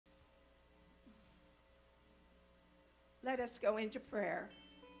let us go into prayer,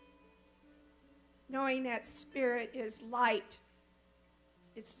 knowing that Spirit is light,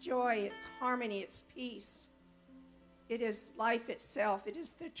 it's joy, it's harmony, it's peace. It is life itself. It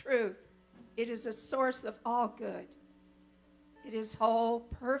is the truth. It is a source of all good. It is whole,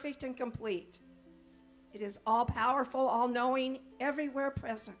 perfect, and complete. It is all-powerful, all-knowing, everywhere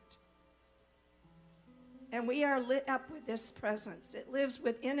present. And we are lit up with this presence. It lives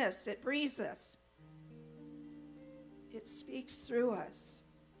within us. It breathes us. It speaks through us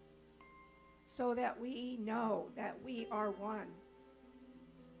so that we know that we are one.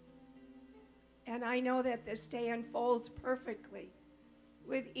 And I know that this day unfolds perfectly,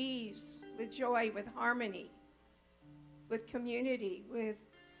 with ease, with joy, with harmony, with community, with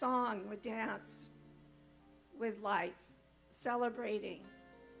song, with dance, with life, celebrating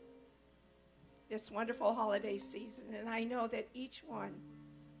this wonderful holiday season. And I know that each one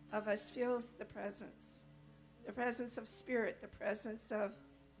of us feels the presence of Spirit, the presence of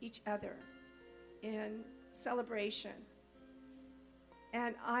each other in celebration.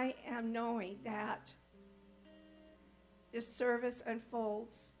 And I am knowing that this service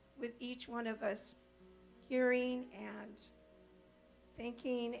unfolds with each one of us hearing and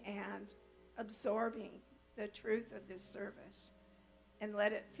thinking and absorbing the truth of this service, and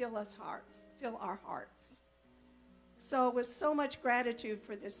let it fill our hearts. So with so much gratitude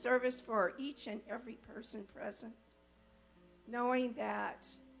for this service, for each and every person present, knowing that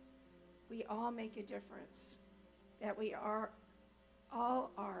we all make a difference, that we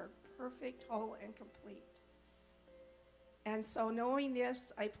all are perfect, whole, and complete. And so knowing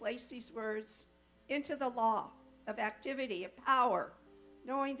this, I place these words into the law of activity, of power,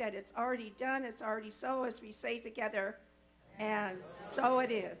 knowing that it's already done, it's already so, as we say together, and so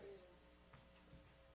it is.